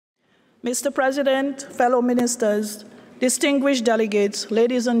Mr. President, fellow ministers, distinguished delegates,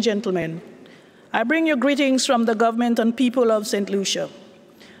 ladies and gentlemen, I bring you greetings from the government and people of St. Lucia.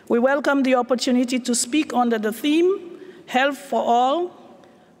 We welcome the opportunity to speak under the theme, Health for All,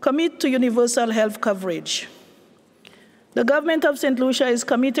 Commit to Universal Health Coverage. The government of St. Lucia is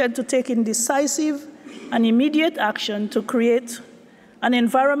committed to taking decisive and immediate action to create an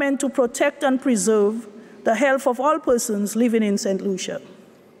environment to protect and preserve the health of all persons living in St. Lucia.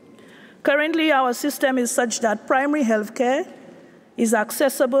 Currently, our system is such that primary health care is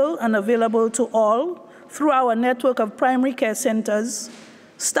accessible and available to all through our network of primary care centers,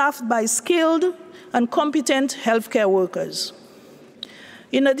 staffed by skilled and competent healthcare workers.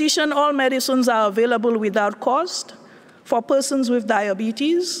 In addition, all medicines are available without cost for persons with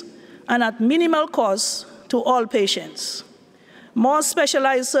diabetes and at minimal cost to all patients. More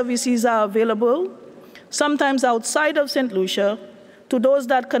specialized services are available, sometimes outside of St. Lucia, to those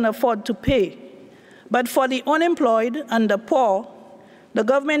that can afford to pay. But for the unemployed and the poor, the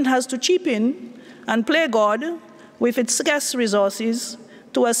government has to chip in and play God with its scarce resources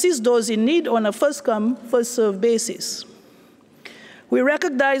to assist those in need on a first-come, first-served basis. We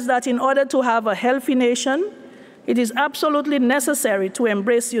recognize that in order to have a healthy nation, it is absolutely necessary to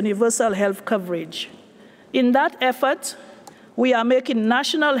embrace universal health coverage. In that effort, we are making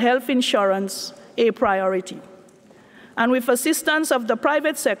national health insurance a priority. And with assistance of the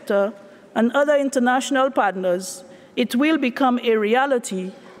private sector and other international partners, it will become a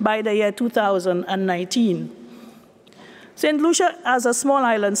reality by the year 2019. St. Lucia, as a small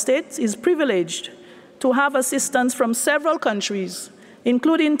island state, is privileged to have assistance from several countries,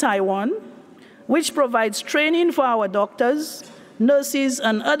 including Taiwan, which provides training for our doctors, nurses,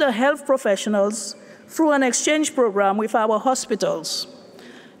 and other health professionals through an exchange program with our hospitals.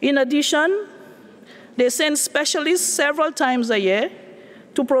 In addition, they send specialists several times a year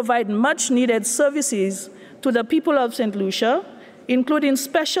to provide much-needed services to the people of St. Lucia, including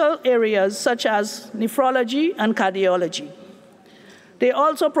special areas such as nephrology and cardiology. They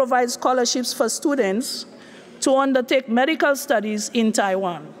also provide scholarships for students to undertake medical studies in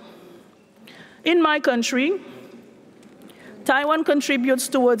Taiwan. In my country, Taiwan contributes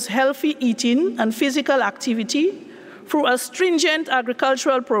towards healthy eating and physical activity through a stringent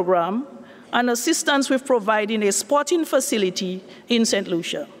agricultural program and assistance with providing a sporting facility in St.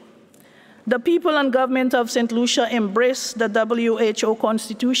 Lucia. The people and government of St. Lucia embrace the WHO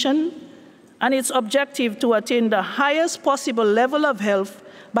Constitution and its objective to attain the highest possible level of health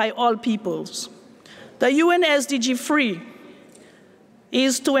by all peoples. The UN SDG 3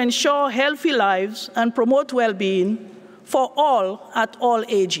 is to ensure healthy lives and promote well-being for all at all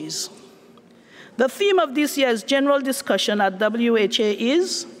ages. The theme of this year's general discussion at WHA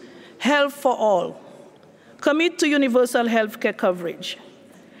is Health for All, Commit to Universal Healthcare Coverage.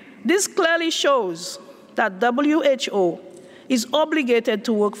 This clearly shows that WHO is obligated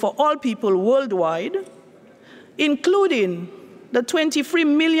to work for all people worldwide, including the 23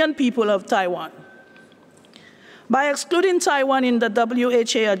 million people of Taiwan. By excluding Taiwan in the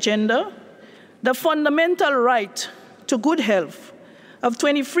WHA agenda, the fundamental right to good health of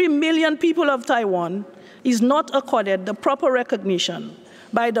 23 million people of Taiwan is not accorded the proper recognition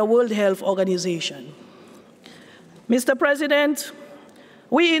by the World Health Organization. Mr. President,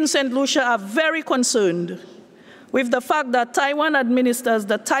 we in St. Lucia are very concerned with the fact that Taiwan administers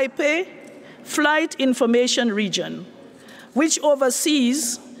the Taipei Flight Information Region, which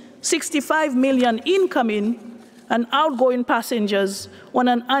oversees 65 million incoming and outgoing passengers on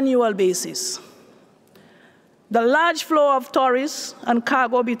an annual basis. The large flow of tourists and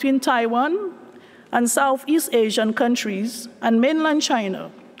cargo between Taiwan and Southeast Asian countries and mainland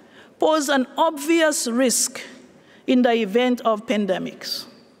China pose an obvious risk in the event of pandemics.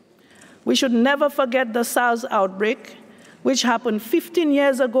 We should never forget the SARS outbreak, which happened 15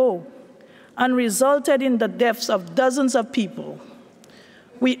 years ago and resulted in the deaths of dozens of people.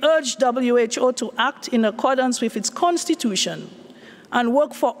 We urge WHO to act in accordance with its constitution and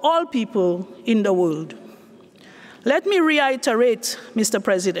work for all people in the world. Let me reiterate, Mr.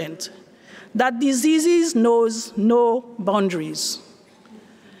 President, that diseases knows no boundaries.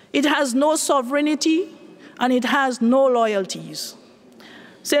 It has no sovereignty and it has no loyalties.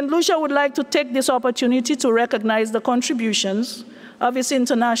 St. Lucia would like to take this opportunity to recognize the contributions of its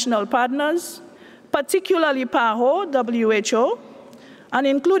international partners, particularly PAHO, WHO, and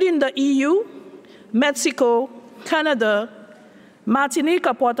including the EU, Mexico, Canada, Martinique,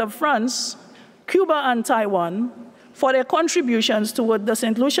 Port-au-Prince, Cuba, and Taiwan, for their contributions toward the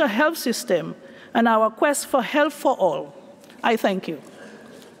St. Lucia health system and our quest for health for all. I thank you.